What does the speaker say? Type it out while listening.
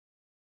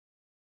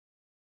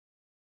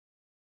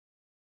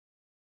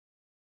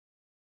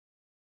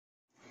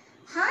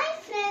Hi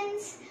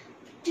friends,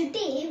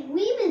 today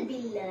we will be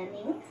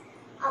learning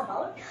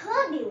about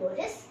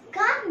herbivores,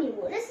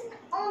 carnivores and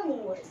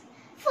omnivores.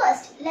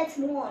 First, let's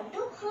move on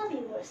to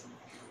herbivores.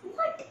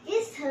 What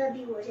is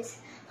herbivores?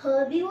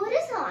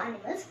 Herbivores are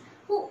animals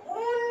who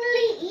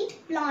only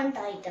eat plant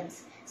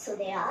items. So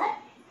they are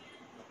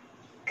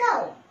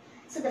cow.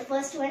 So the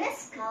first one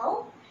is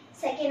cow,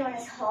 second one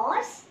is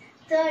horse,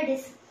 third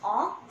is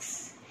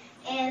ox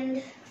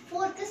and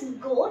fourth is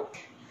goat,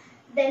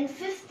 then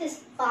fifth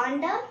is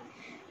panda,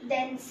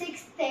 then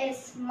sixth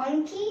is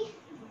monkey,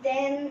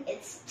 then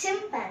it's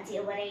chimpanzee,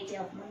 a variety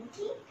of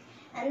monkey,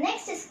 and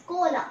next is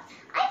koala.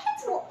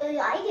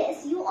 I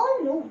guess you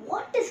all know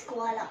what is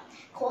koala.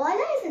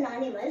 Koala is an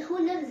animal who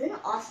lives in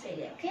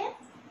Australia, okay?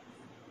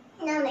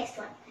 Now next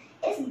one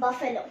is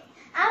buffalo.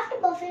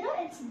 After buffalo,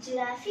 it's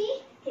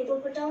giraffe,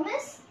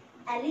 hippopotamus,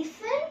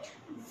 elephant,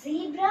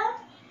 zebra,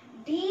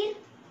 deer,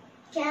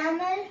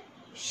 camel,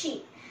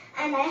 sheep.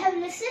 And I have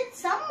listed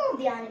some of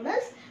the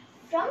animals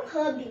from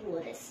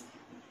herbivores.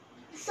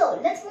 So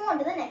let's move on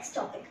to the next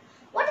topic.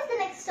 What is the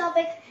next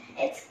topic?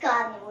 It's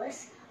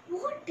carnivores.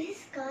 What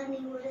is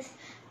carnivores?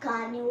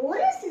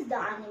 Carnivores is the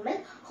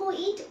animal who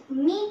eat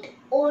meat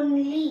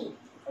only.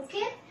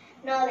 Okay.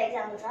 Now the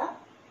examples are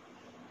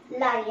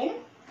lion,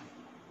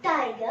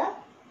 tiger,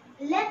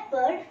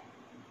 leopard,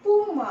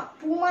 puma.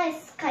 Puma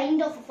is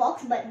kind of a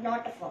fox but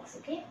not a fox.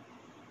 Okay.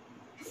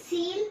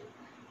 Seal,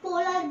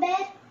 polar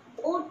bear,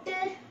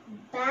 otter,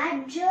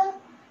 badger,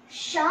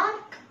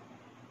 shark,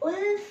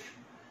 wolf,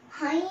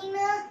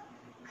 hyena,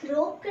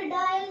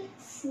 crocodile,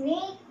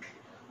 snake,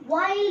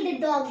 wild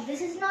dog.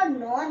 This is not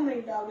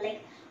normal dog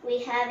like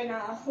we have in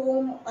our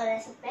home or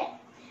as a pet.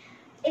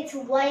 It's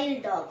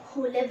wild dog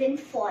who live in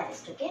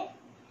forest, okay?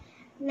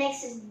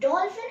 Next is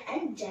dolphin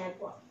and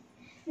jaguar.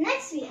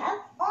 Next we have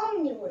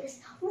omnivores.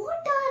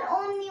 What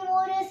are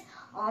omnivores?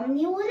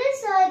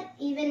 Omnivores are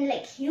even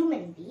like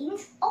human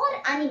beings or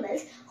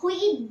animals who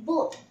eat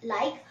both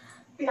like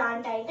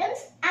plant items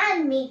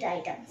and meat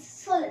items.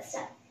 So let's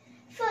start.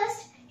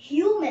 First,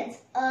 humans,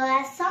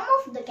 some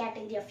of the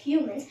category of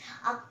humans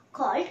are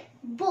called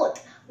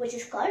both, which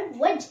is called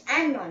veg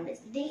and non-veg.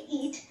 They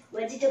eat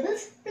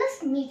vegetables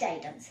plus meat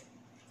items.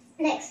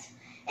 Next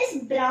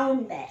is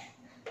brown bear.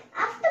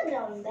 After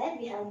brown bear,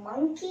 we have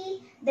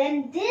monkey.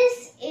 Then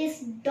this is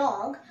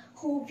dog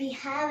who we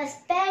have as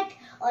pet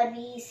or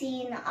we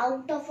see in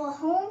out of a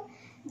home.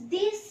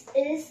 This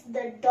is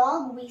the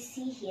dog we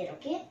see here,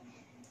 okay?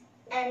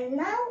 And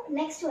now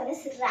next one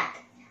is rat.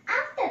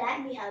 After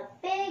rat, we have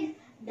pig,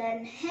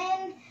 then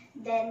hen,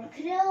 then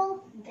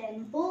crow,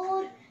 then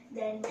boar,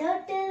 then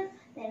turtle,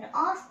 then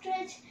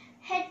ostrich,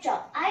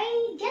 hedgehog.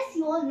 I guess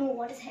you all know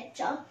what is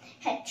hedgehog.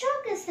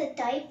 Hedgehog is a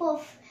type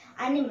of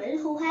animal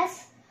who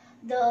has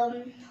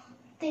the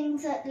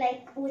things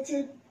like which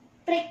will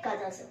prick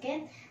others,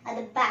 okay, at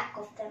the back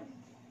of them.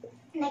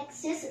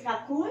 Next is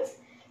raccoons,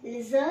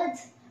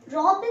 lizards,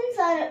 robins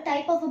are a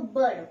type of a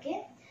bird,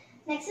 okay.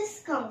 Next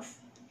is skunks.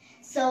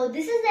 So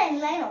this is the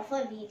endline of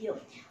our video.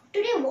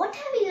 Today what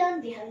have we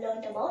learned? We have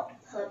learned about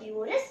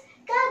herbivores,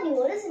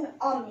 carnivores and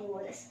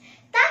omnivores.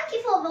 Thank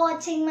you for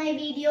watching my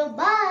video.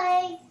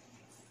 Bye.